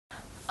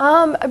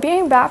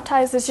Being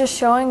baptized is just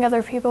showing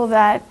other people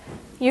that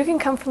you can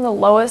come from the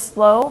lowest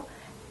low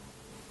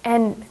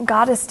and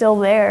God is still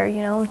there,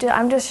 you know.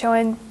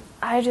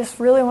 I just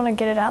really want to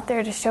get it out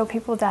there to show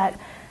people that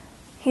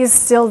He's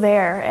still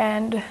there.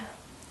 And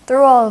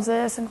through all of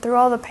this and through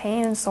all the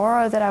pain and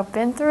sorrow that I've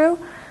been through,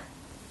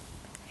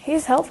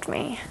 He's helped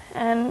me.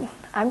 And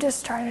I'm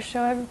just trying to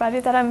show everybody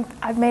that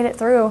I've made it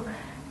through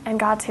and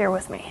God's here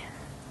with me.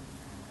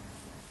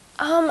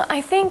 I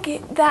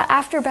think that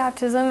after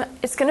baptism,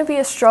 it's going to be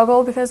a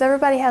struggle because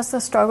everybody has the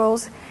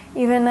struggles,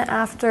 even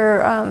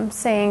after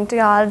saying to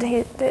God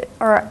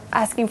or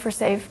asking for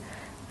to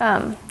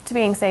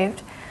being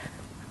saved.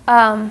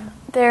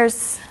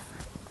 There's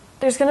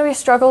going to be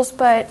struggles,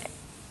 but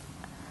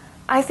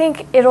I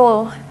think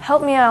it'll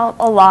help me out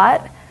a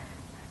lot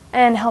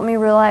and help me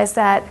realize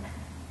that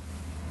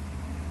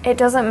it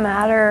doesn't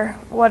matter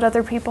what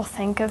other people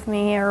think of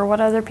me or what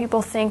other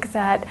people think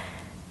that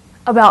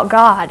about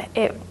God.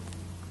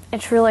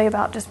 It's really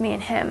about just me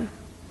and Him.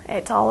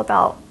 It's all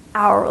about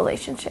our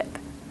relationship.